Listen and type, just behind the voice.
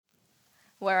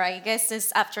where I guess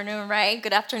it's afternoon, right?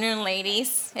 Good afternoon,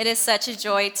 ladies. It is such a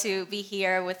joy to be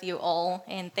here with you all.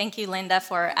 And thank you, Linda,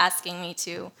 for asking me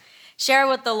to share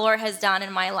what the Lord has done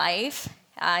in my life.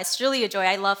 It's really a joy.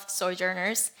 I love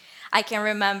Sojourners. I can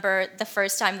remember the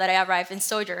first time that I arrived in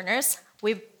Sojourners.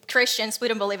 We Christians, we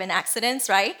don't believe in accidents,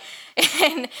 right?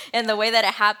 And the way that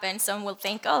it happened, some will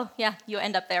think, oh, yeah, you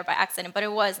end up there by accident. But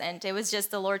it wasn't. It was just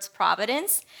the Lord's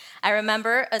providence. I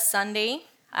remember a Sunday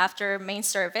after main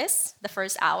service, the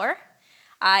first hour,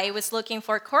 I was looking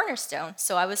for Cornerstone.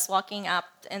 So I was walking up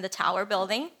in the Tower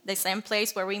building, the same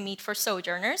place where we meet for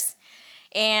Sojourners.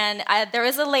 And there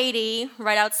was a lady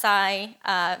right outside,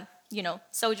 the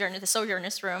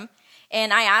Sojourners room.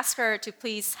 And I asked her to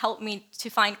please help me to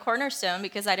find Cornerstone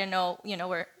because I didn't know,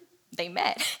 where they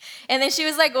met. And then she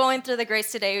was like going through the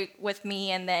Grace Today with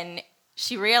me, and then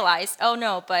she realized, oh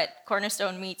no, but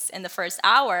Cornerstone meets in the first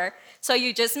hour, so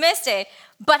you just missed it.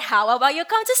 But how about you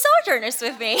come to Sojourners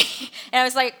with me? And I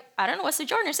was like, I don't know what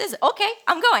Sojourners is. Okay,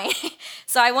 I'm going.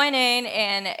 So I went in,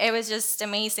 and it was just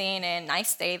amazing, and I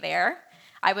stayed there.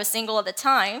 I was single at the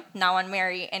time, now I'm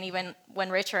married, and even when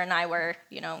Richard and I were,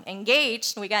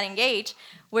 engaged, we got engaged,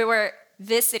 we were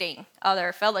visiting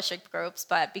other fellowship groups,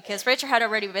 but because Richard had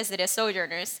already visited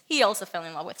Sojourners, he also fell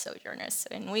in love with Sojourners,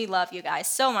 and we love you guys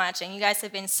so much, and you guys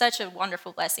have been such a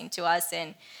wonderful blessing to us,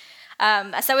 and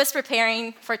as I was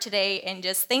preparing for today and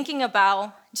just thinking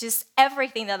about just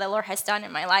everything that the Lord has done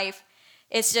in my life,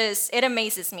 it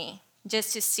amazes me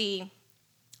just to see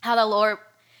how the Lord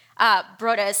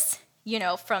brought us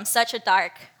from such a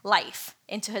dark life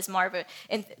into his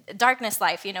darkness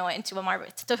life,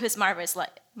 into his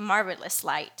marvelous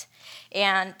light.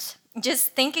 And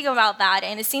just thinking about that,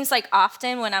 and it seems like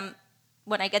often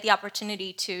when I get the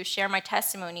opportunity to share my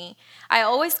testimony, I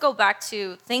always go back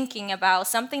to thinking about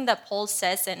something that Paul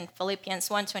says in Philippians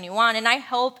 1:21, and I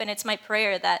hope, and it's my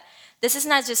prayer, that this is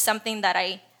not just something that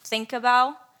I think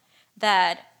about,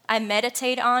 that I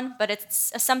meditate on, but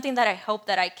it's something that I hope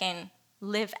that I can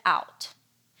live out.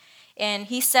 And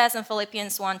he says in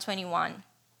Philippians 1:21,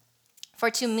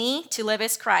 "For to me to live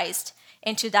is Christ,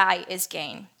 and to die is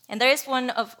gain." And there is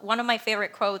one of my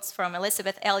favorite quotes from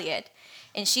Elizabeth Elliot,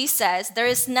 and she says, "There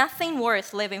is nothing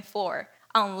worth living for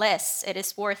unless it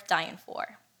is worth dying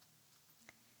for."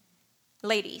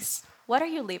 Ladies, what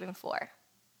are you living for?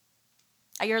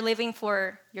 Are you living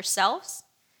for yourselves,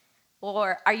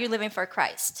 or are you living for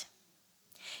Christ?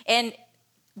 And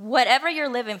whatever you're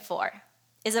living for,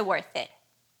 is it worth it?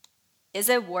 Is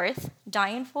it worth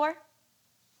dying for?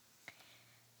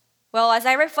 Well, as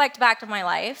I reflect back on my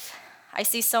life, I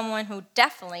see someone who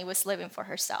definitely was living for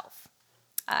herself.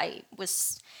 I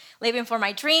was living for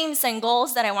my dreams and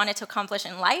goals that I wanted to accomplish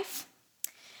in life.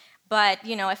 But,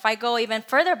 if I go even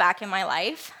further back in my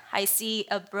life, I see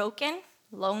a broken,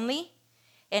 lonely,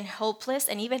 and hopeless,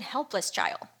 and even helpless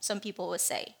child, some people would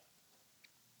say.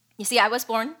 You see, I was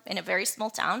born in a very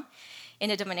small town in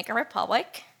the Dominican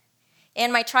Republic,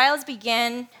 and my trials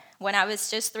began when I was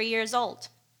just 3 years old.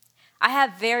 I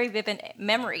have very vivid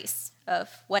memories of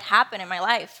what happened in my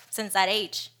life since that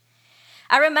age.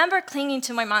 I remember clinging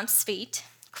to my mom's feet,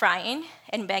 crying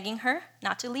and begging her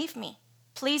not to leave me.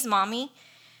 "Please, Mommy,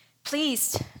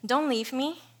 please don't leave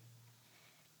me."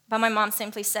 But my mom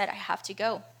simply said, "I have to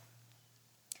go."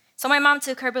 So my mom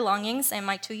took her belongings and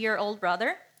my 2-year-old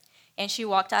brother, and she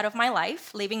walked out of my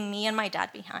life, leaving me and my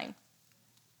dad behind.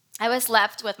 I was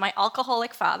left with my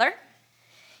alcoholic father,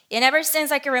 and ever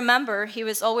since I can remember, he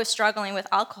was always struggling with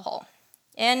alcohol.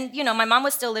 And, my mom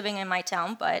was still living in my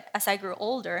town, but as I grew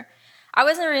older, I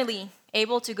wasn't really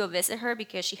able to go visit her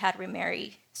because she had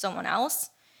remarried someone else.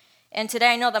 And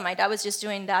today I know that my dad was just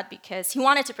doing that because he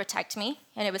wanted to protect me,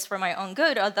 and it was for my own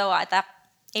good, although at that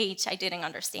age I didn't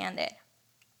understand it.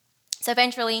 So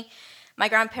eventually, my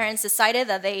grandparents decided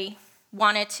that they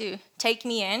wanted to take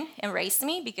me in and raise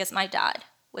me because my dad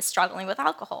was struggling with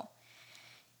alcohol.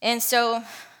 And so,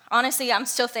 honestly, I'm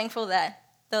still thankful that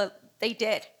they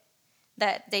did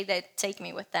take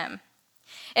me with them.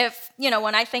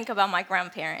 When I think about my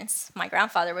grandparents, my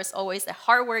grandfather was always the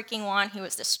hardworking one. He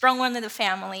was the strong one in the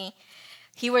family.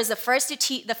 He was the first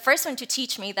one to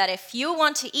teach me that if you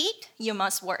want to eat, you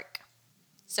must work.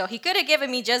 So he could have given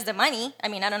me just the money. I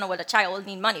mean, I don't know what a child would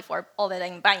need money for, other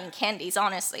than buying candies,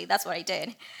 honestly. That's what I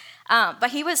did.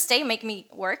 But he would stay, make me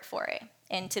work for it.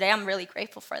 And today I'm really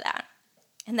grateful for that.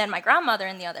 And then my grandmother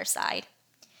on the other side,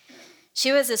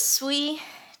 she was a sweet,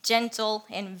 gentle,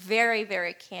 and very,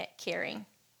 very caring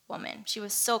woman. She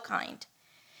was so kind.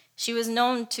 She was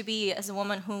known to be as a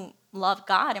woman who loved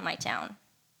God in my town.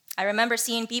 I remember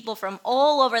seeing people from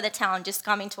all over the town just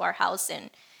coming to our house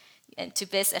and and to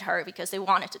visit her because they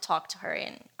wanted to talk to her.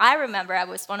 And I remember I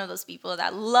was one of those people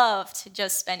that loved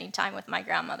just spending time with my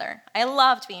grandmother. I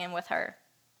loved being with her.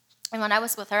 And when I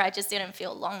was with her, I just didn't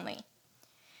feel lonely.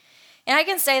 And I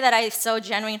can say that I saw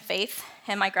genuine faith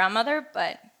in my grandmother,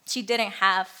 but she didn't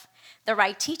have the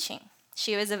right teaching.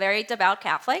 She was a very devout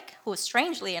Catholic who,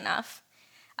 strangely enough,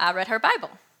 read her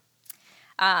Bible.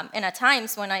 And at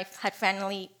times when I had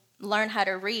finally learned how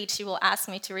to read, she will ask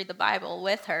me to read the Bible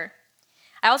with her.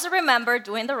 I also remember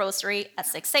doing the rosary at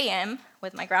 6 a.m.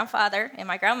 with my grandfather and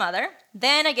my grandmother,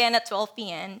 then again at 12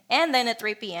 p.m., and then at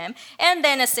 3 p.m., and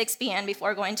then at 6 p.m.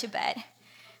 before going to bed.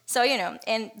 So,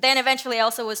 and then eventually I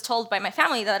also was told by my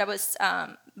family that I was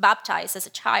baptized as a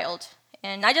child.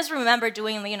 And I just remember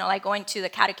doing, like going to the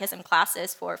catechism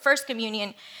classes for First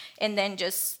Communion and then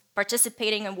just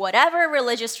participating in whatever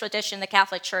religious tradition the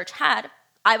Catholic Church had.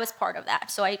 I was part of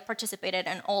that. So I participated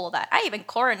in all of that. I even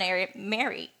coronated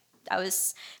Mary. I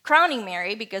was crowning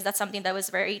Mary because that's something that was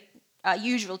very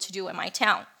usual to do in my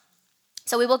town.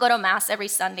 So we will go to Mass every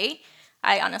Sunday.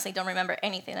 I honestly don't remember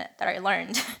anything that I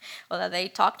learned or that they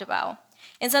talked about.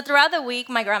 And so throughout the week,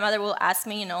 my grandmother will ask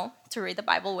me, to read the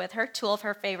Bible with her. Two of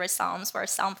her favorite Psalms were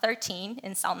Psalm 13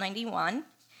 and Psalm 91.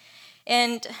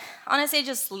 And honestly, I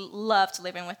just loved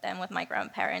living with them, with my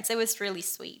grandparents. It was really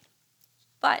sweet.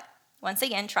 But once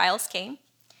again, trials came.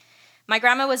 My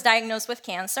grandma was diagnosed with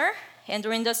cancer, and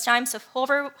during those times of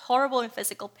horrible and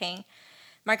physical pain,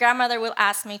 my grandmother will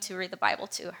ask me to read the Bible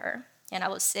to her, and I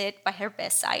will sit by her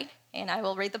bedside, and I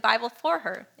will read the Bible for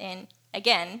her. And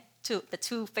again, the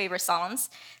two favorite Psalms,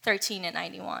 13 and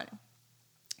 91.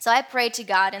 So I prayed to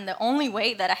God in the only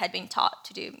way that I had been taught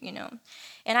to do,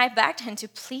 and I begged him to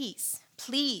please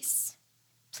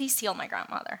heal my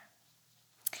grandmother.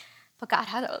 But God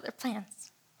had other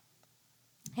plans.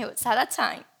 It was at that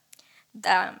time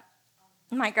that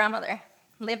my grandmother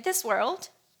lived this world.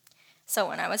 So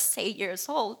when I was 8 years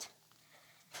old,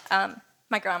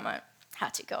 my grandma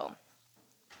had to go.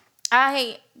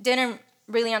 I didn't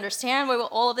really understand why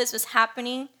all of this was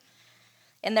happening.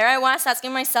 And there I was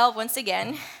asking myself once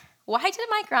again, why did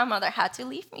my grandmother have to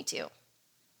leave me to?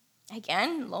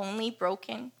 Again, lonely,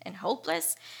 broken, and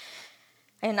hopeless.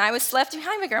 And I was left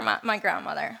behind my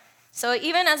grandmother. So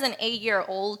even as an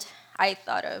 8-year-old, I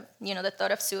thought of, the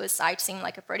thought of suicide seemed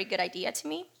like a pretty good idea to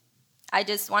me. I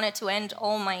just wanted to end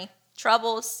all my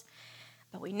troubles.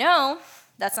 But we know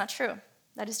that's not true.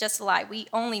 That is just a lie. We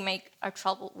only make our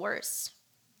trouble worse.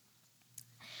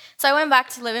 So I went back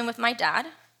to living with my dad,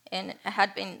 and it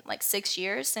had been like 6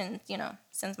 years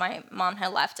since my mom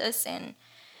had left us. And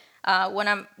when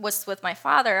I was with my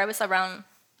father, I was around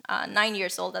 9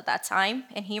 years old at that time,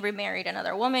 and he remarried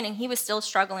another woman, and he was still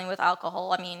struggling with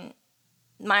alcohol. I mean,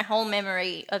 my whole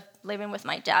memory of living with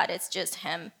my dad is just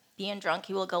him being drunk.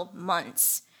 He will go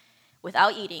months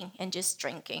without eating and just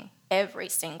drinking every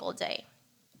single day.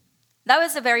 That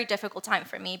was a very difficult time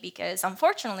for me because,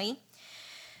 unfortunately,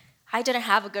 I didn't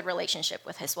have a good relationship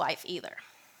with his wife either.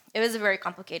 It was a very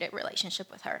complicated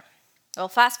relationship with her. Well,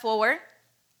 fast forward,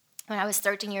 when I was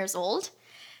 13 years old,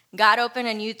 God opened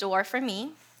a new door for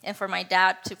me and for my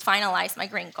dad to finalize my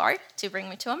green card to bring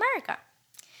me to America.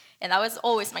 And that was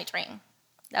always my dream.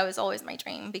 That was always my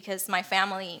dream because my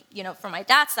family, from my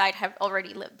dad's side, have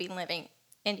already been living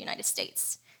in the United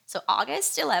States. So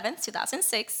August 11th,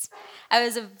 2006, I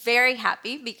was very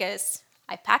happy because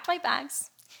I packed my bags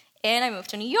and I moved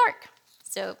to New York.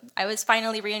 So I was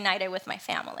finally reunited with my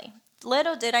family.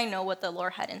 Little did I know what the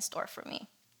Lord had in store for me.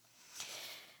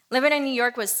 Living in New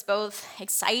York was both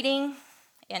exciting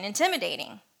and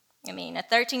intimidating. I mean, a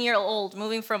 13-year-old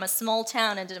moving from a small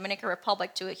town in the Dominican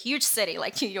Republic to a huge city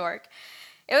like New York,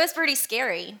 it was pretty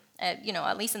scary,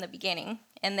 at least in the beginning.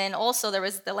 And then also there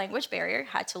was the language barrier.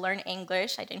 I had to learn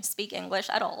English. I didn't speak English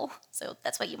at all. So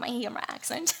that's why you might hear my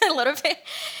accent a little bit.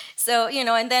 So,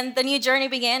 and then the new journey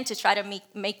began to try to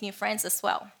make new friends as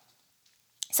well.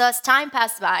 So as time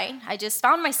passed by, I just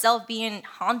found myself being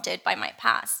haunted by my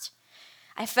past.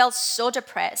 I felt so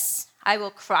depressed. I will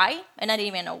cry, and I didn't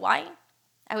even know why.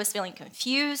 I was feeling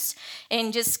confused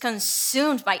and just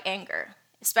consumed by anger,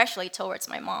 especially towards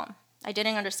my mom. I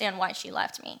didn't understand why she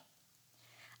left me.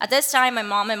 At this time, my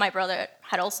mom and my brother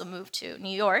had also moved to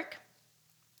New York.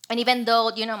 And even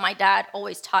though, my dad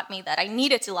always taught me that I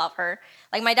needed to love her,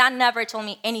 like my dad never told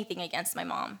me anything against my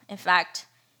mom. In fact,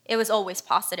 it was always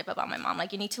positive about my mom.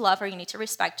 Like, you need to love her, you need to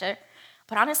respect her.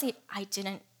 But honestly, I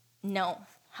didn't know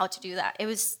how to do that.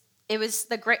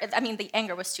 The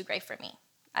anger was too great for me.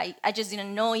 I just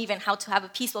didn't know even how to have a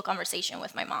peaceful conversation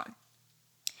with my mom.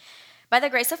 By the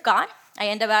grace of God, I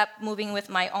ended up moving with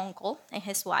my uncle and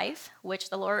his wife, which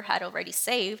the Lord had already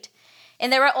saved.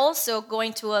 And they were also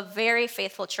going to a very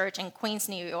faithful church in Queens,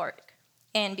 New York.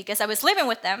 And because I was living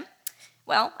with them,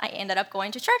 well, I ended up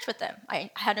going to church with them. I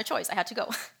had no choice. I had to go.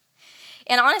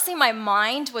 And honestly, my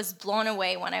mind was blown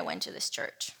away when I went to this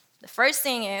church. The first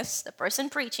thing is the person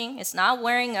preaching is not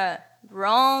wearing a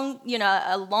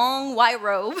long white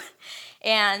robe.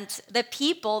 And the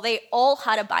people, they all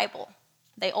had a Bible.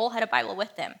 They all had a Bible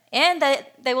with them. And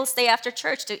they will stay after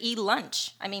church to eat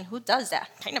lunch. I mean, who does that?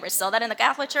 I never saw that in the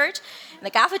Catholic Church. In the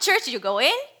Catholic Church, you go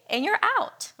in and you're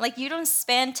out. Like, you don't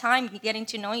spend time getting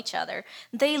to know each other.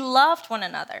 They loved one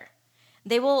another.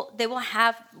 They will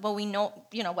have what we know,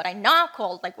 what I now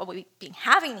call, like, what we've been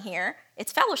having here,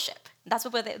 it's fellowship. That's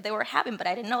what they were having, but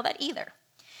I didn't know that either.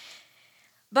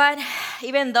 But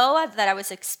even though that I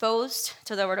was exposed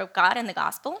to the word of God and the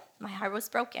gospel, my heart was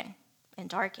broken and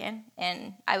darkened,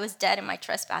 and I was dead in my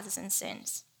trespasses and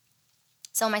sins.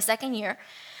 So my second year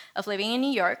of living in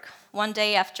New York, one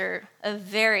day after a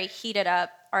very heated up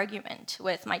argument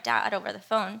with my dad over the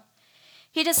phone,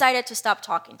 he decided to stop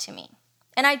talking to me.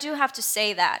 And I do have to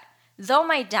say that though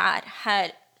my dad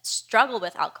had struggled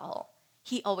with alcohol,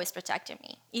 he always protected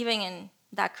me, even in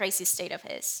that crazy state of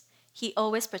his. He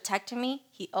always protected me,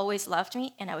 he always loved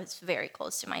me, and I was very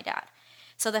close to my dad.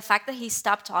 So the fact that he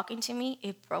stopped talking to me,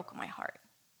 it broke my heart.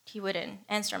 He wouldn't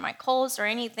answer my calls or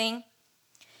anything.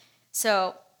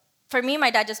 So for me, my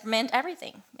dad just meant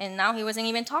everything, and now he wasn't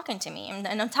even talking to me.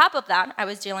 And on top of that, I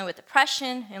was dealing with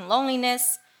depression and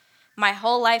loneliness. My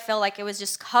whole life felt like it was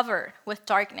just covered with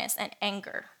darkness and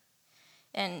anger,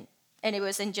 and it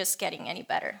wasn't just getting any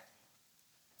better.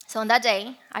 So on that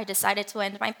day, I decided to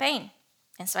end my pain,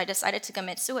 and so I decided to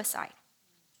commit suicide.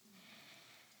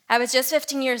 I was just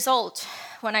 15 years old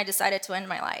when I decided to end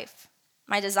my life.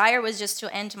 My desire was just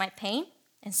to end my pain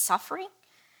and suffering,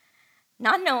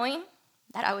 not knowing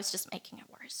that I was just making it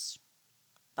worse.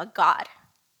 But God,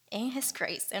 in His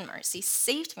grace and mercy,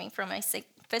 saved me from my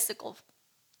physical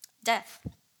death.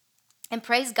 And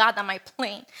praise God that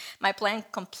my plan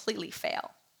completely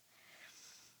failed.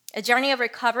 A journey of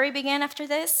recovery began after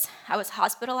this. I was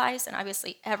hospitalized, and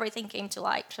obviously everything came to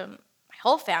light from my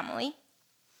whole family.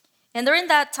 And during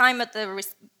that time at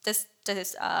this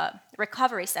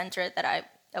recovery center that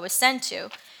I was sent to,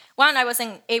 one, I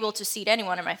wasn't able to see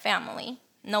anyone in my family.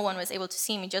 No one was able to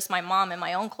see me, just my mom and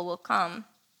my uncle will come.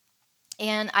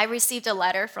 And I received a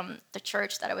letter from the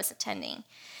church that I was attending.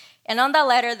 And on that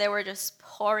letter, they were just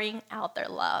pouring out their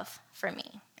love for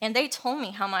me. And they told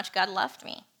me how much God loved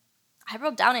me. I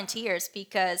broke down in tears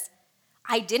because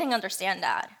I didn't understand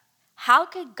that. How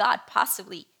could God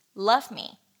possibly love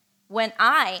me when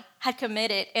I had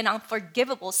committed an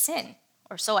unforgivable sin?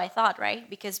 Or so I thought, right?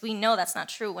 Because we know that's not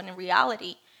true, when in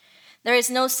reality, there is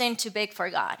no sin too big for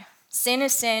God. Sin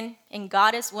is sin, and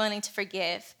God is willing to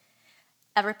forgive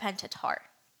a repentant heart.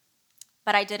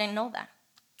 But I didn't know that,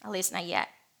 at least not yet.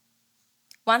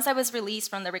 Once I was released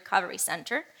from the recovery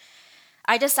center,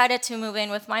 I decided to move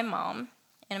in with my mom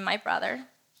and my brother,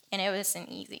 and it wasn't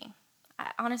easy.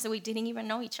 Honestly, we didn't even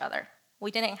know each other.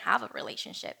 We didn't have a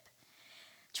relationship.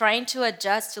 Trying to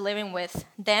adjust to living with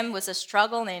them was a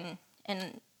struggle,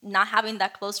 and not having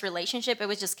that close relationship, it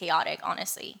was just chaotic,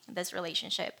 honestly, this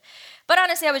relationship. But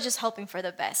honestly, I was just hoping for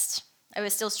the best. I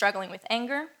was still struggling with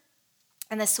anger,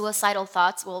 and the suicidal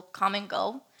thoughts will come and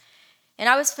go. And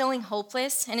I was feeling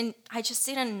hopeless, and I just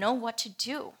didn't know what to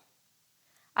do.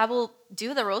 I will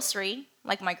do the rosary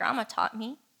like my grandma taught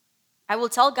me. I will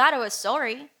tell God I was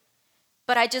sorry,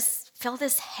 but I just felt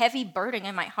this heavy burden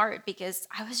in my heart because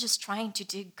I was just trying to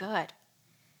do good,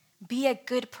 be a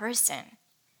good person.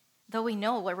 Though we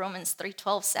know what Romans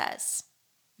 3:12 says,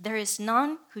 there is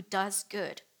none who does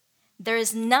good. There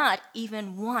is not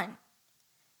even one.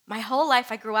 My whole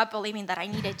life I grew up believing that I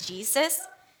needed Jesus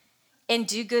and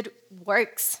do good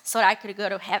works so that I could go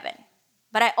to heaven.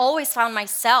 But I always found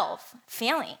myself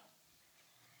failing.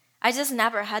 I just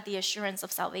never had the assurance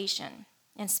of salvation,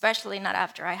 and especially not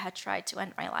after I had tried to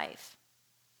end my life.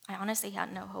 I honestly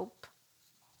had no hope.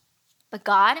 But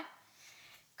God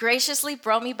graciously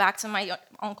brought me back to my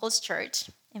uncle's church,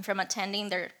 and from attending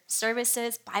their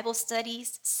services, Bible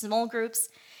studies, small groups,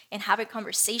 and having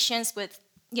conversations with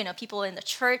people in the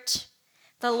church,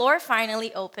 the Lord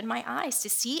finally opened my eyes to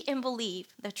see and believe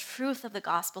the truth of the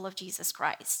gospel of Jesus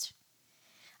Christ.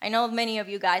 I know many of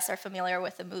you guys are familiar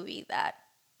with the movie that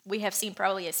we have seen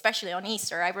probably, especially on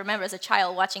Easter. I remember as a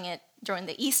child watching it during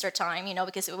the Easter time,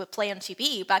 because it would play on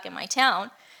TV back in my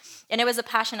town, and it was The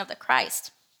Passion of the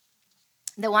Christ.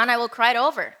 The one I will cry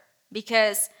over,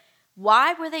 because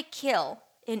why would they kill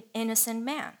an innocent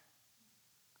man?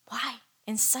 Why?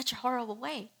 In such a horrible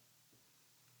way.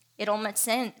 It all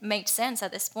made sense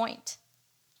at this point.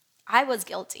 I was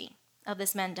guilty. of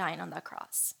this man dying on that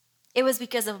cross. It was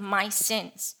because of my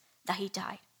sins that he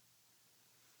died.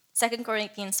 2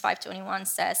 Corinthians 5:21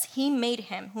 says, he made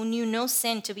him who knew no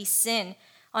sin to be sin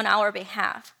on our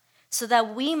behalf, so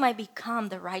that we might become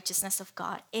the righteousness of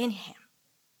God in him.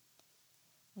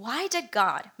 Why did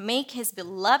God make his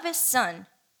beloved Son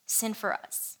sin for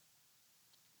us?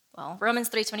 Well, Romans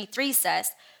 3:23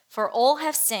 says, for all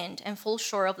have sinned and fall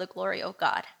short of the glory of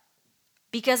God.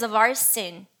 Because of our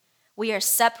sin, we are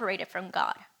separated from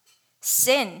God.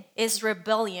 Sin is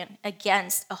rebellion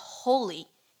against a holy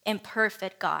and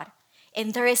perfect God.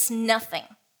 And there is nothing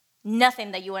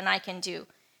that you and I can do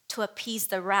to appease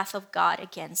the wrath of God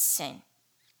against sin.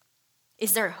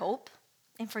 Is there hope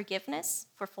and forgiveness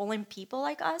for fallen people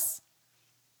like us?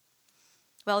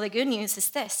 Well, the good news is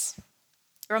this.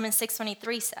 Romans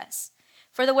 6:23 says,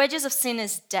 for the wages of sin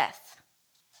is death,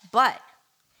 but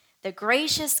the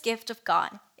gracious gift of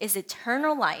God is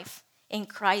eternal life in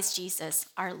Christ Jesus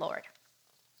our Lord.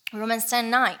 Romans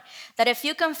 10:9, that if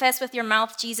you confess with your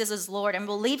mouth Jesus is Lord and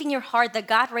believe in your heart that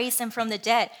God raised him from the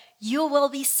dead, you will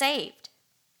be saved.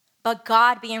 But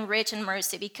God, being rich in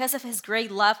mercy, because of his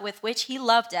great love with which he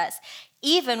loved us,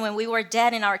 even when we were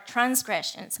dead in our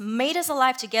transgressions, made us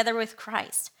alive together with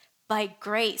Christ. By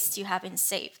grace you have been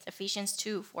saved. Ephesians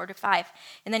 2:4-5.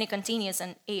 And then it continues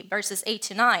in verses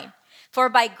 8-9. For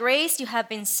by grace you have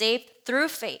been saved through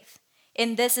faith.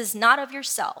 And this is not of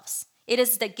yourselves. It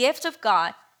is the gift of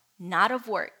God, not of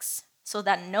works, so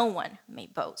that no one may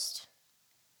boast.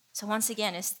 So once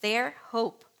again, is there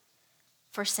hope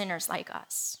for sinners like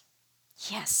us?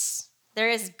 Yes, there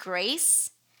is grace,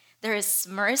 there is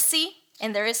mercy,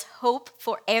 and there is hope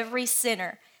for every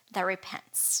sinner that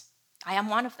repents. I am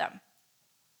one of them.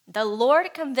 The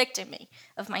Lord convicted me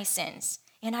of my sins,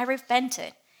 and I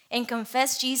repented and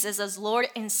confessed Jesus as Lord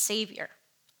and Savior.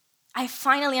 I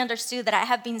finally understood that I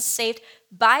have been saved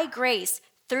by grace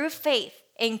through faith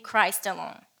in Christ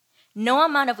alone. No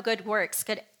amount of good works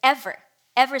could ever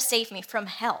save me from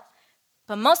hell,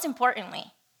 but most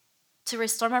importantly, to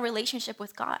restore my relationship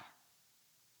with God.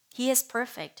 He is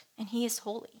perfect and he is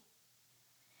holy.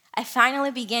 I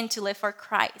finally began to live for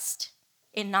Christ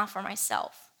and not for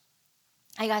myself.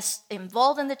 I got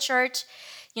involved in the church,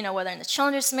 whether in the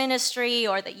children's ministry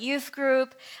or the youth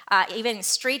group, even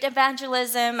street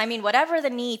evangelism. Whatever the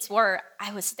needs were,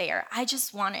 I was there. I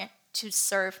just wanted to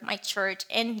serve my church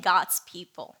and God's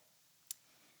people.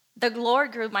 The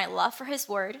Lord grew my love for his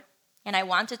word, and I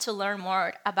wanted to learn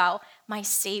more about my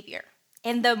Savior.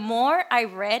 And the more I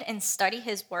read and studied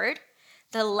his word,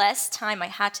 the less time I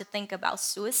had to think about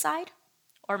suicide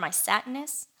or my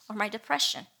sadness or my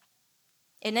depression.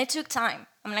 And it took time.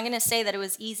 I'm not going to say that it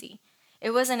was easy.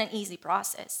 It wasn't an easy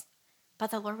process, but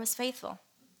the Lord was faithful.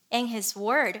 And his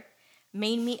word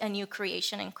made me a new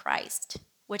creation in Christ,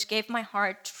 which gave my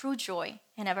heart true joy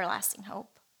and everlasting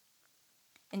hope.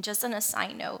 And just on a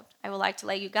side note, I would like to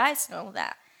let you guys know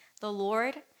that the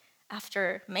Lord,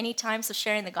 after many times of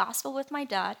sharing the gospel with my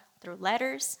dad through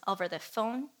letters, over the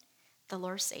phone, the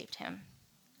Lord saved him.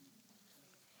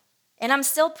 And I'm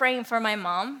still praying for my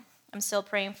mom. I'm still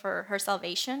praying for her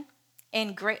salvation.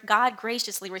 And God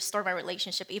graciously restored my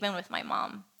relationship even with my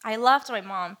mom. I loved my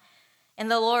mom. And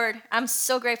the Lord, I'm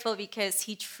so grateful because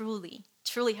he truly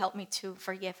helped me to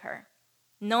forgive her,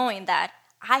 knowing that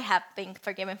I have been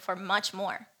forgiven for much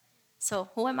more. So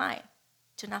who am I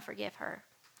to not forgive her?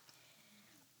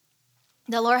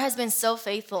 The Lord has been so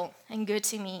faithful and good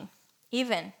to me,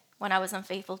 even when I was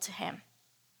unfaithful to him.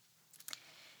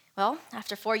 Well,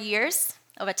 after 4 years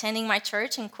of attending my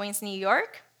church in Queens, New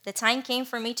York, the time came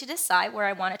for me to decide where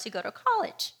I wanted to go to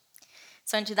college.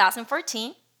 So in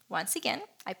 2014, once again,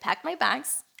 I packed my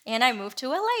bags and I moved to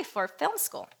LA for film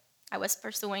school. I was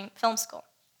pursuing film school.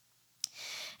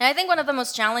 And I think one of the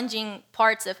most challenging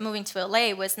parts of moving to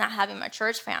LA was not having my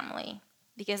church family,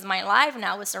 because my life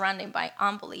now was surrounded by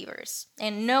unbelievers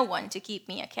and no one to keep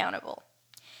me accountable.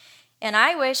 And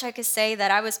I wish I could say that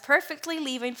I was perfectly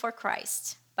living for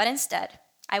Christ, but instead,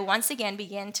 I once again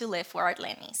began to live for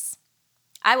Atlantis.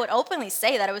 I would openly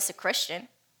say that I was a Christian,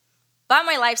 but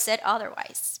my life said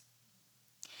otherwise.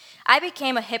 I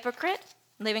became a hypocrite,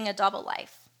 living a double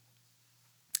life.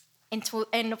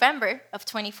 In November of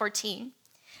 2014,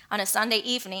 on a Sunday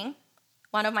evening,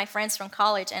 one of my friends from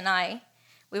college and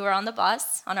we were on the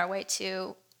bus on our way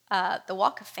to the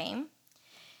Walk of Fame,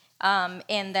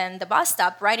 and then the bus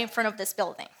stopped right in front of this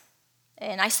building.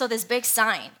 And I saw this big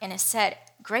sign, and it said,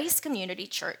 Grace Community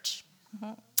Church.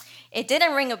 Mm-hmm. It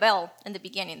didn't ring a bell in the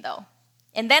beginning, though.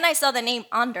 And then I saw the name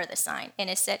under the sign, and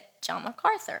it said John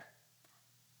MacArthur.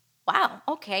 Wow,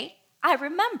 okay, I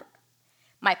remember.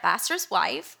 My pastor's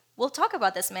wife will talk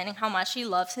about this man and how much he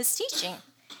loves his teaching.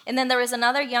 And then there was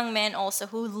another young man also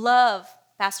who loved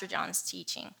Pastor John's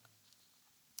teaching.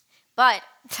 But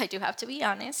I do have to be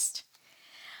honest.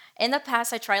 In the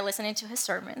past, I tried listening to his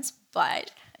sermons,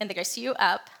 and they gets you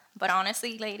up. But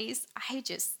honestly, ladies, I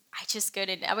just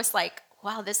couldn't. I was like,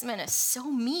 wow, this man is so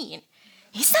mean.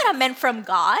 He's not a man from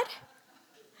God.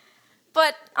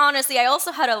 But honestly, I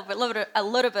also had a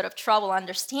little bit of trouble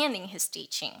understanding his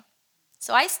teaching.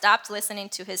 So I stopped listening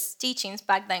to his teachings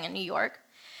back then in New York.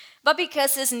 But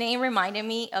because his name reminded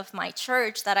me of my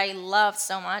church that I loved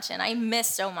so much and I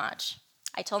missed so much,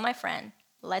 I told my friend,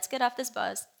 let's get off this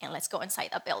bus and let's go inside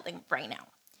the building right now.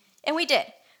 And we did.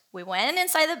 We went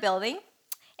inside the building,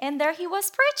 and there he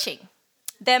was preaching.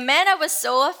 The man I was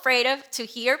so afraid of to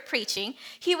hear preaching,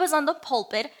 he was on the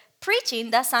pulpit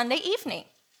preaching that Sunday evening.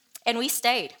 And we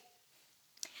stayed.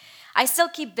 I still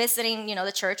keep visiting,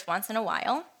 the church once in a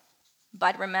while.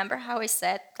 But remember how I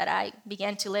said that I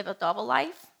began to live a double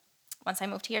life once I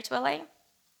moved here to LA?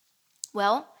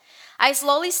 Well, I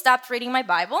slowly stopped reading my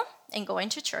Bible and going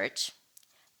to church.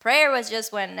 Prayer was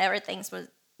just when everything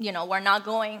were not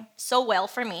going so well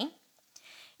for me.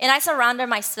 And I surrounded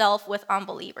myself with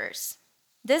unbelievers.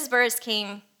 This verse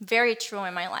came very true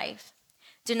in my life.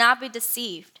 Do not be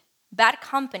deceived. Bad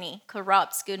company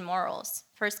corrupts good morals.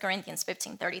 1 Corinthians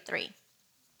 15:33.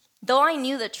 Though I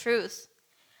knew the truth,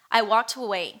 I walked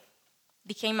away,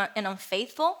 became an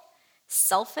unfaithful,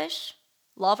 selfish,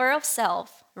 lover of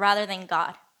self rather than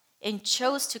God, and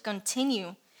chose to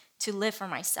continue to live for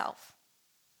myself.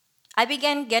 I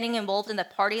began getting involved in the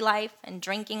party life and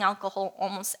drinking alcohol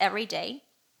almost every day,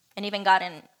 and even got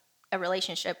in a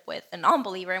relationship with an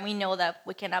unbeliever, and we know that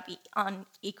we cannot be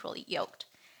unequally yoked.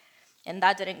 And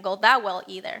that didn't go that well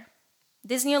either.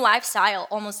 This new lifestyle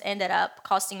almost ended up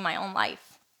costing my own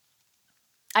life.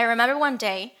 I remember one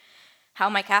day how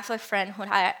my Catholic friend, who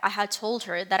I had told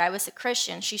her that I was a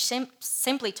Christian, she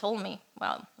simply told me,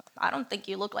 well, I don't think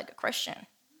you look like a Christian.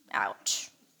 Ouch.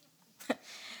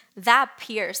 That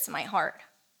pierced my heart.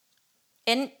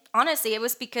 And honestly, it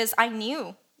was because I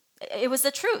knew it was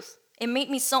the truth. It made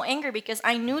me so angry because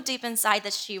I knew deep inside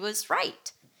that she was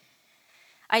right.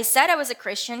 I said I was a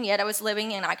Christian, yet I was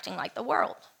living and acting like the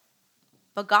world.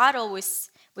 But God was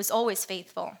always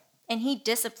faithful, and he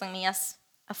disciplined me as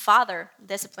a father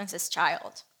disciplines his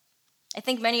child. I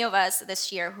think many of us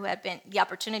this year who had been the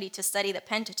opportunity to study the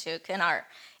Pentateuch in our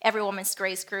Every Woman's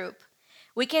Grace group,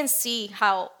 we can see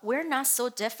how we're not so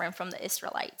different from the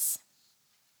Israelites.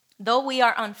 Though we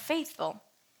are unfaithful,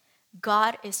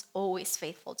 God is always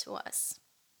faithful to us.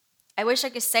 I wish I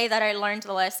could say that I learned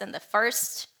the lesson the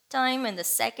first time and the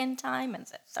second time and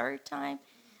the third time.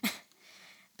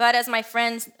 But as my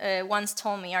friends once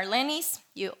told me, Arlenis,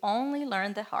 you only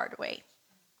learn the hard way.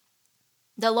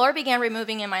 The Lord began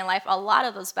removing in my life a lot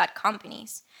of those bad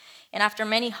companies. And after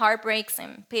many heartbreaks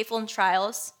and painful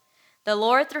trials, the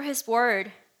Lord, through his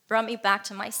word, brought me back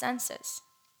to my senses.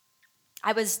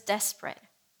 I was desperate.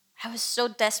 I was so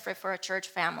desperate for a church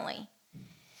family.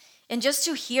 And just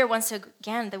to hear once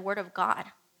again the word of God,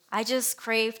 I just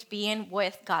craved being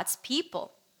with God's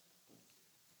people.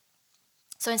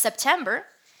 So in September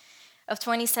of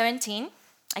 2017,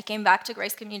 I came back to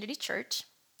Grace Community Church.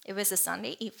 It was a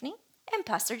Sunday evening, and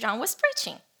Pastor John was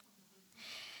preaching.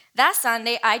 That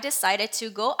Sunday, I decided to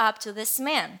go up to this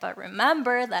man, but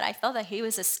remember that I thought that he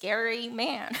was a scary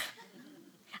man.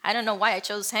 I don't know why I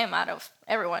chose him out of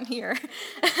everyone here.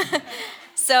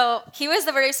 So he was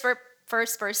the very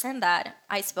first person that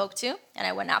I spoke to, and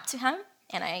I went up to him,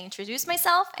 and I introduced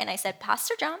myself, and I said,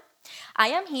 Pastor John, I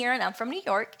am here, and I'm from New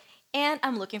York, and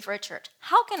I'm looking for a church.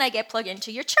 How can I get plugged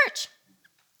into your church?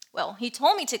 Well, he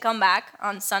told me to come back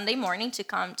on Sunday morning to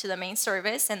come to the main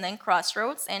service and then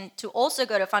Crossroads, and to also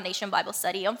go to Foundation Bible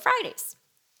Study on Fridays.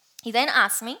 He then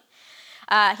asked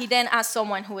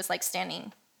someone who was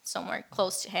standing somewhere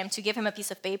close to him to give him a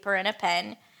piece of paper and a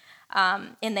pen.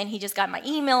 And then he just got my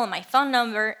email and my phone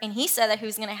number, and he said that he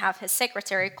was going to have his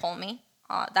secretary call me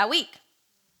that week.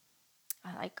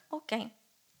 I'm like, okay.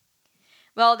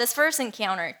 Well, this first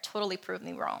encounter totally proved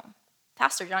me wrong.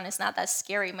 Pastor John is not that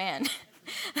scary man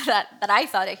that I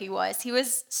thought that he was. He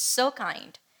was so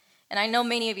kind. And I know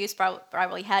many of you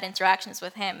probably had interactions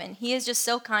with him, and he is just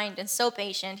so kind and so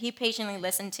patient. He patiently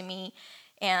listened to me,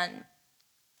 and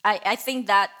I think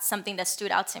that's something that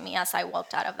stood out to me as I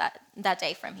walked out of that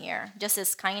day from here. Just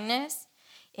his kindness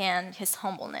and his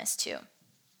humbleness too.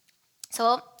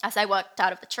 So as I walked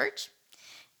out of the church,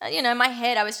 in my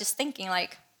head I was just thinking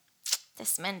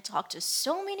this man talked to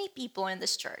so many people in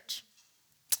this church.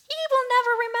 He will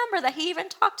never remember that he even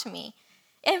talked to me.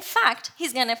 In fact,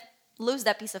 he's going to lose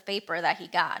that piece of paper that he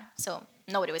got, so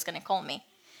nobody was going to call me.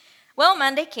 Well,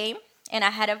 Monday came, and I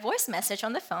had a voice message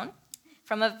on the phone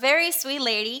from a very sweet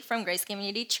lady from Grace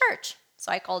Community Church.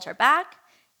 So I called her back,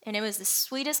 and it was the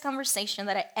sweetest conversation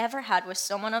that I ever had with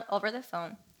someone over the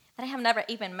phone that I have never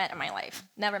even met in my life,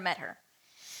 never met her.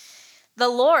 The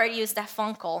Lord used that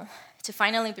phone call to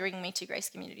finally bring me to Grace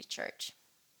Community Church.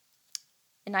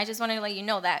 And I just want to let you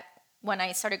know that when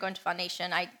I started going to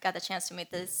Foundation, I got the chance to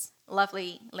meet this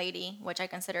lovely lady, which I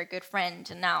consider a good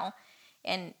friend now.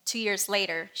 And 2 years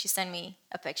later, she sent me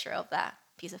a picture of that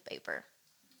piece of paper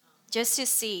just to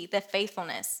see the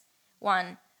faithfulness,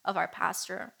 one, of our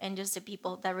pastor and just the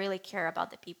people that really care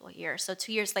about the people here. So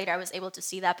 2 years later, I was able to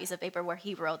see that piece of paper where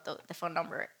he wrote the phone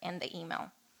number and the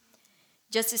email,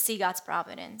 just to see God's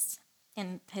providence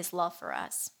and his love for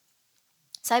us.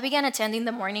 So I began attending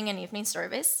the morning and evening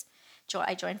service.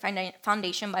 I joined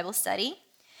Foundation Bible Study,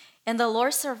 and the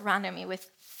Lord surrounded me with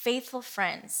faithful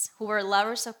friends who were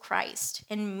lovers of Christ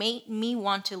and made me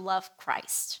want to love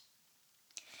Christ.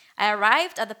 I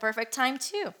arrived at the perfect time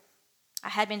too. I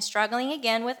had been struggling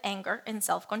again with anger and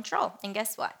self-control, and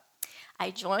guess what? I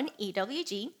joined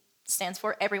EWG, stands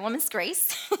for Every Woman's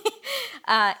Grace,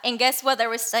 and guess what they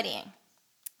were studying?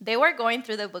 They were going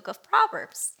through the book of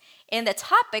Proverbs, and the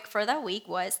topic for that week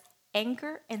was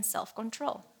anger and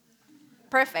self-control.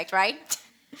 Perfect, right?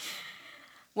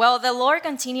 Well, the Lord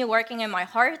continued working in my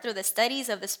heart through the studies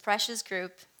of this precious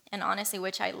group, and honestly,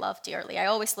 which I love dearly. I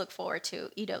always look forward to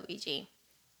EWG.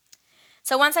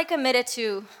 So once I committed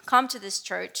to come to this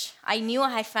church, I knew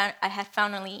I had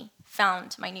finally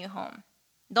found my new home.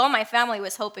 Though my family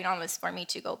was hoping almost for me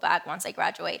to go back once I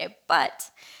graduated, but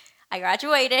I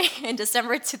graduated in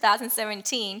December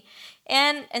 2017,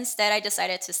 and instead I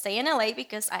decided to stay in LA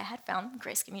because I had found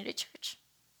Grace Community Church.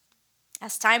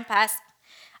 As time passed,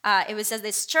 it was at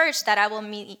this church that I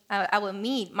will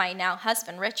meet my now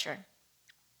husband, Richard.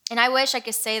 And I wish I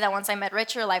could say that once I met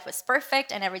Richard, life was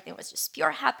perfect and everything was just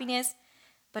pure happiness,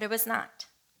 but it was not.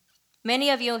 Many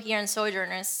of you here in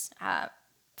Sojourners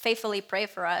faithfully pray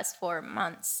for us for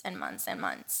months and months and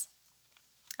months.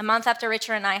 A month after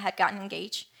Richard and I had gotten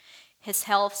engaged, his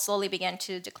health slowly began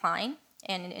to decline,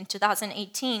 and in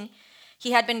 2018,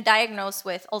 he had been diagnosed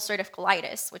with ulcerative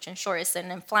colitis, which in short is an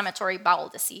inflammatory bowel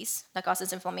disease that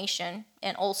causes inflammation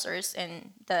and ulcers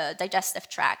in the digestive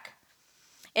tract.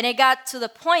 And it got to the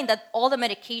point that all the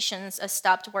medications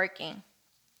stopped working.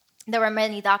 There were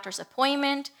many doctor's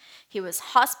appointments, he was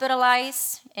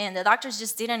hospitalized, and the doctors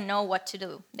just didn't know what to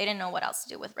do. They didn't know what else to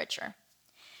do with Richard.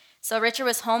 So Richard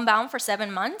was homebound for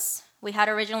 7 months. We had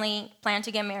originally planned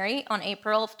to get married on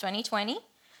April of 2020,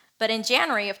 but in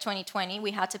January of 2020,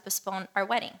 we had to postpone our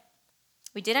wedding.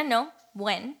 We didn't know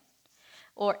when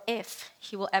or if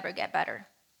he will ever get better.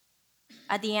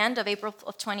 At the end of April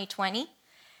of 2020,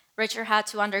 Richard had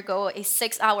to undergo a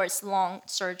 6 hours long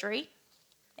surgery.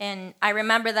 And I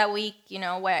remember that week,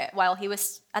 while he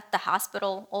was at the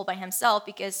hospital all by himself,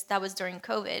 because that was during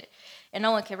COVID, and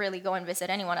no one could really go and visit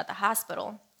anyone at the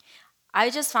hospital, I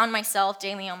just found myself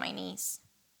daily on my knees,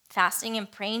 fasting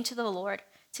and praying to the Lord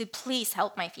to please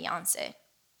help my fiance.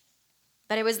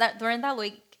 But it was during that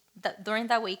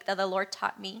week that the Lord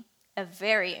taught me a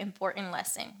very important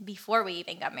lesson before we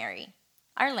even got married.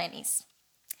 Our Lenny's.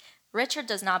 Richard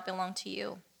does not belong to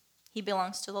you. He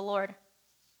belongs to the Lord.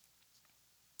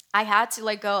 I had to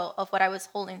let go of what I was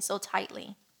holding so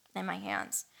tightly in my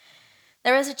hands.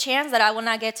 There was a chance that I would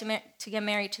not get to get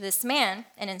married to this man,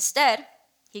 and instead,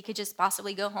 he could just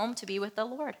possibly go home to be with the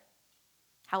Lord.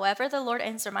 However the Lord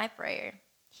answered my prayer,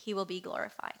 he will be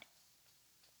glorified.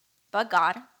 But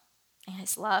God, in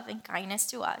his love and kindness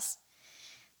to us,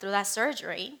 through that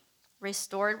surgery,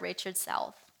 restored Richard's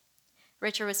health.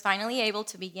 Richard was finally able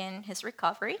to begin his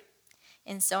recovery,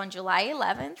 and so on July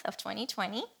 11th of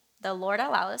 2020, the Lord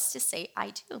allowed us to say,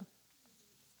 I do.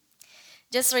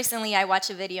 Just recently, I watched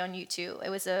a video on YouTube.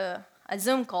 It was a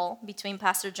Zoom call between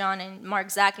Pastor John and Mark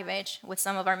Zakovich with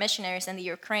some of our missionaries in the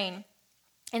Ukraine.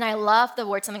 And I love the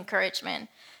words of encouragement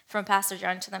from Pastor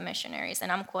John to the missionaries,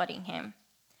 and I'm quoting him.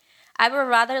 I would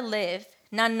rather live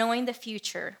not knowing the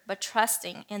future, but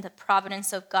trusting in the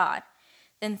providence of God,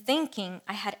 than thinking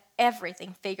I had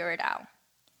everything figured out.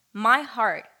 My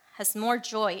heart has more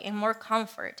joy and more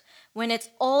comfort when it's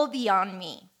all beyond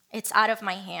me. It's out of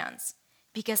my hands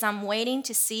because I'm waiting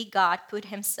to see God put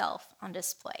himself on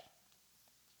display.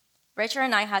 Richard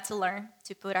and I had to learn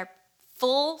to put our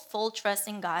full trust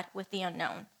in God with the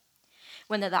unknown.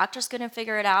 When the doctors couldn't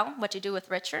figure it out what to do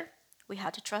with Richard, we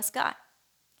had to trust God.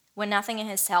 When nothing in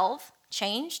his health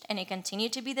changed and it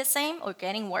continued to be the same or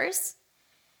getting worse,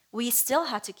 we still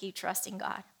had to keep trusting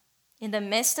God. In the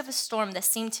midst of a storm that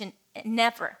seemed to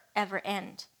never, ever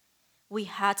end, we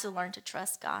had to learn to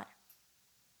trust God.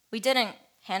 We didn't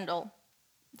handle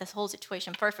this whole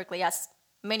situation perfectly, as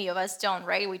many of us don't,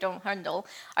 right? We don't handle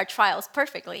our trials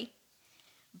perfectly.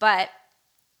 But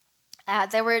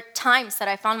there were times that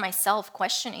I found myself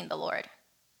questioning the Lord.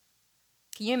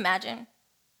 Can you imagine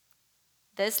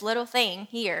this little thing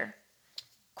here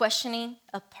questioning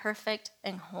a perfect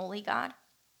and holy God?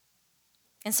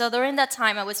 And so during that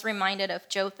time, I was reminded of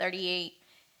Job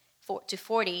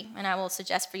 38:4-40, and I will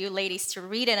suggest for you ladies to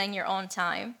read it in your own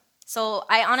time. So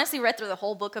I honestly read through the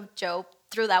whole book of Job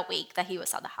through that week that he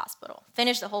was at the hospital,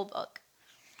 finished the whole book.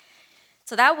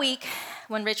 So that week,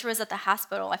 when Richard was at the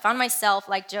hospital, I found myself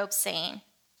like Job saying,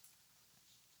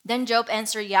 then Job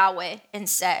answered Yahweh and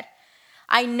said,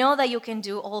 I know that you can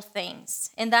do all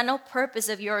things, and that no purpose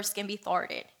of yours can be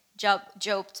thwarted. Job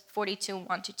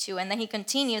 42:1-2. And then he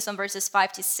continues on verses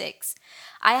 5-6.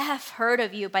 I have heard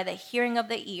of you by the hearing of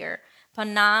the ear, but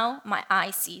now my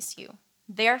eye sees you.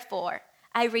 Therefore,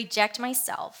 I reject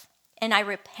myself, and I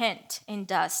repent in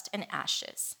dust and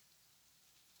ashes.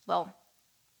 Well,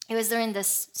 it was during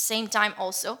this same time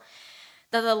also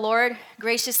that the Lord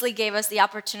graciously gave us the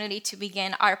opportunity to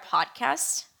begin our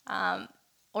podcast,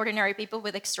 Ordinary People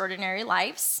with Extraordinary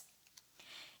Lives.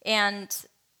 And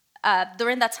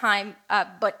during that time,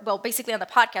 basically on the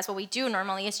podcast, what we do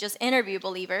normally is just interview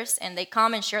believers, and they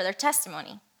come and share their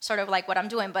testimony, sort of like what I'm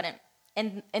doing. But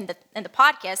in the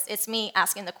podcast, it's me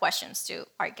asking the questions to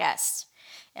our guests.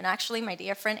 And actually, my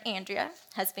dear friend Andrea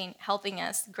has been helping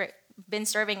us, been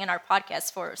serving in our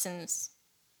podcast for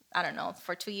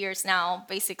 2 years now,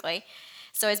 basically.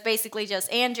 So it's basically just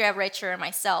Andrea, Richard, and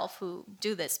myself who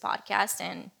do this podcast.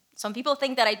 And some people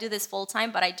think that I do this full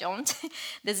time, but I don't.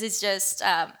 This is just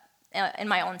in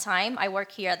my own time. I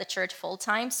work here at the church full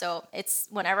time, so it's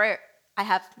whenever I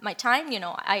have my time,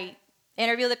 I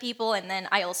interview the people, and then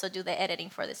I also do the editing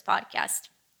for this podcast.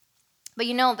 But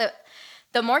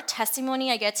the more testimony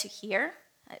I get to hear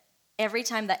every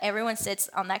time that everyone sits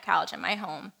on that couch in my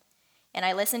home and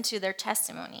I listen to their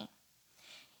testimony,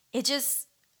 it just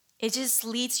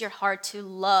leads your heart to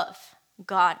love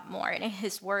God more and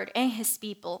His word and His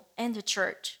people and the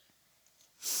church.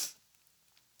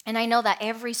 And I know that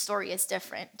every story is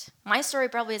different. My story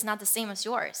probably is not the same as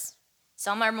yours.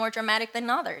 Some are more dramatic than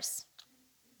others.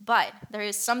 But there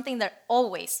is something that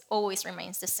always, always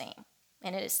remains the same,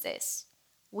 and it is this.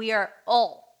 We are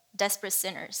all desperate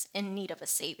sinners in need of a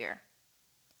Savior.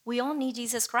 We all need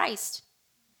Jesus Christ.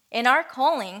 And our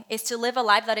calling is to live a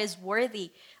life that is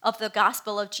worthy of the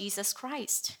gospel of Jesus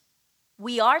Christ.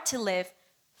 We are to live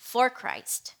for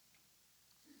Christ.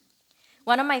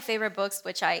 One of my favorite books,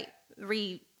 which I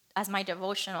read as my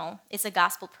devotional, is a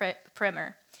gospel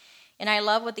primer. And I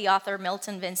love what the author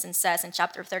Milton Vincent says in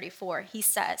chapter 34. He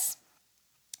says,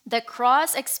 the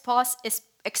cross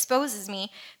exposes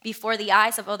me before the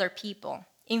eyes of other people,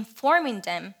 informing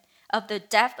them of the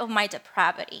depth of my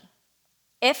depravity.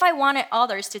 If I wanted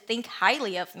others to think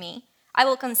highly of me, I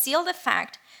will conceal the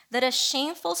fact that a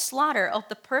shameful slaughter of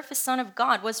the perfect Son of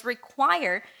God was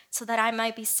required so that I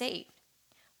might be saved.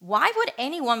 Why would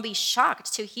anyone be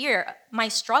shocked to hear my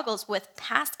struggles with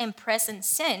past and present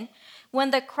sin when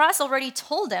the cross already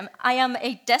told them I am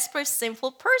a desperate,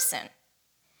 sinful person?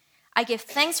 I give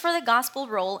thanks for the gospel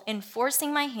role in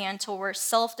forcing my hand towards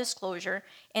self-disclosure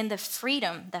and the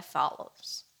freedom that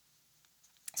follows.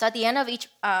 So at the end of each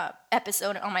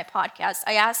episode on my podcast,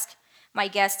 I ask my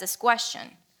guests this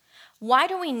question: why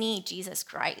do we need Jesus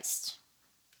Christ?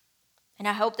 And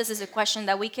I hope this is a question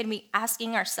that we can be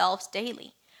asking ourselves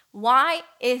daily. Why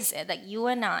is it that you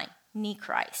and I need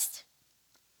Christ?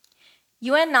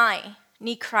 You and I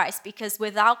need Christ because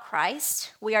without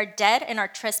Christ, we are dead in our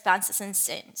trespasses and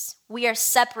sins. We are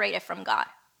separated from God.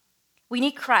 We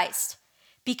need Christ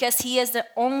because He is the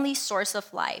only source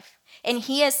of life, and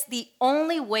He is the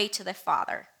only way to the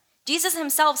Father. Jesus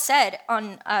Himself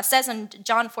says in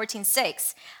John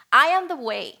 14:6, I am the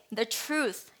way, the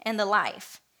truth, and the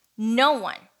life. No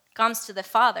one comes to the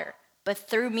Father but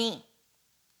through me.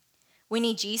 We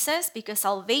need Jesus because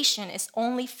salvation is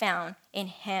only found in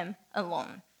Him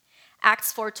alone.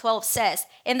 Acts 4:12 says,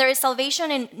 and there is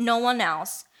salvation in no one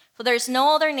else, for there is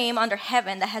no other name under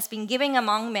heaven that has been given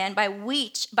among men by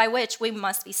which we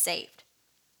must be saved.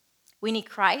 We need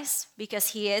Christ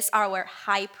because He is our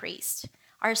high priest,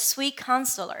 our sweet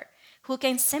counselor, who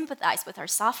can sympathize with our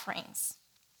sufferings.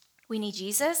 We need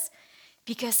Jesus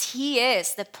because He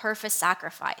is the perfect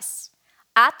sacrifice.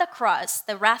 At the cross,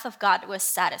 the wrath of God was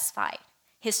satisfied.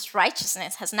 His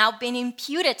righteousness has now been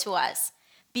imputed to us.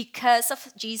 Because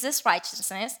of Jesus'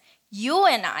 righteousness, you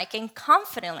and I can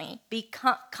confidently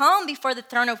come before the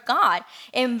throne of God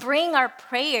and bring our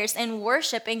prayers and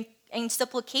worship and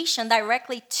supplication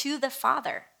directly to the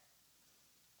Father.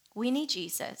 We need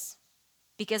Jesus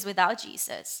because without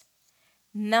Jesus,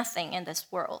 nothing in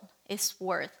this world is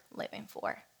worth living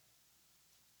for.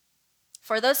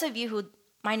 For those of you who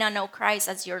might not know Christ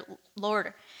as your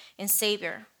Lord and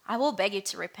Savior, I will beg you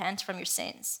to repent from your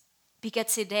sins,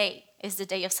 because today is the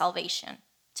day of salvation.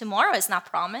 Tomorrow is not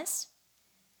promised.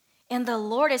 And the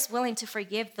Lord is willing to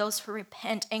forgive those who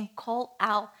repent and call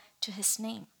out to his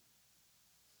name.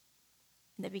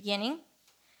 In the beginning,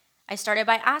 I started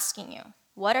by asking you,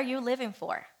 what are you living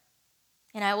for?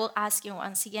 And I will ask you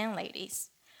once again, ladies,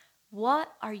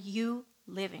 what are you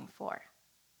living for?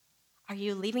 Are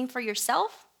you living for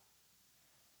yourself?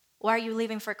 Or are you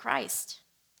living for Christ?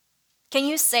 Can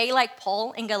you say like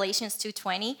Paul in Galatians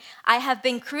 2:20, I have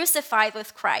been crucified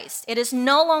with Christ. It is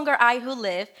no longer I who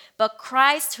live, but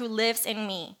Christ who lives in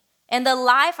me. And the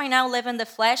life I now live in the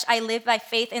flesh, I live by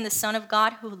faith in the Son of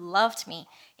God who loved me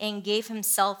and gave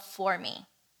himself for me.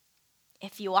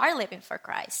 If you are living for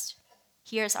Christ,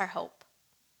 here's our hope.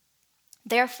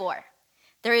 Therefore,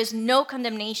 there is no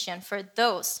condemnation for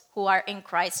those who are in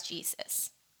Christ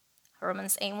Jesus.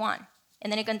 Romans 8:1.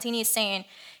 And then it continues saying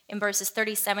in verses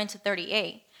 37 to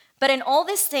 38, but in all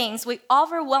these things we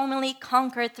overwhelmingly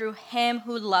conquered through him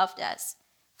who loved us.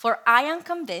 For I am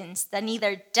convinced that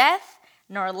neither death,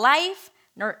 nor life,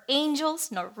 nor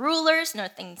angels, nor rulers, nor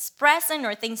things present,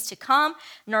 nor things to come,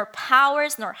 nor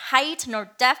powers, nor height,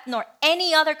 nor depth, nor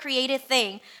any other created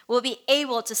thing will be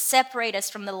able to separate us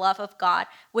from the love of God,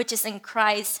 which is in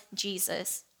Christ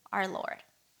Jesus our Lord.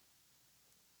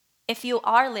 If you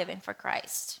are living for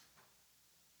Christ,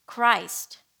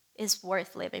 Christ is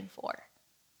worth living for,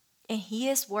 and he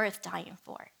is worth dying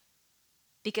for,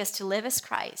 because to live is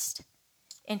Christ,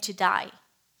 and to die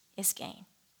is gain.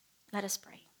 Let us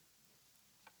pray.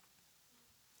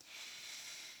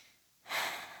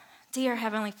 Dear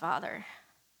Heavenly Father,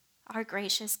 our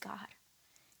gracious God,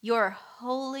 you are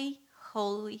holy,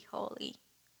 holy, holy.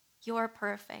 You are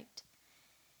perfect.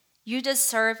 You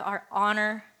deserve our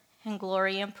honor and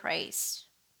glory and praise.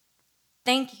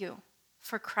 Thank you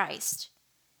for Christ.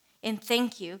 And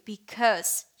thank you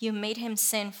because you made him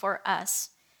sin for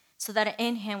us, so that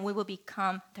in him we will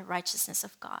become the righteousness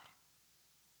of God.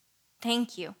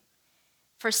 Thank you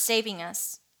for saving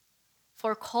us,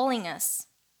 for calling us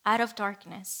out of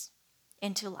darkness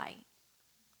into light.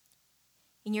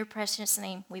 In your precious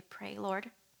name we pray, Lord.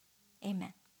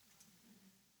 Amen.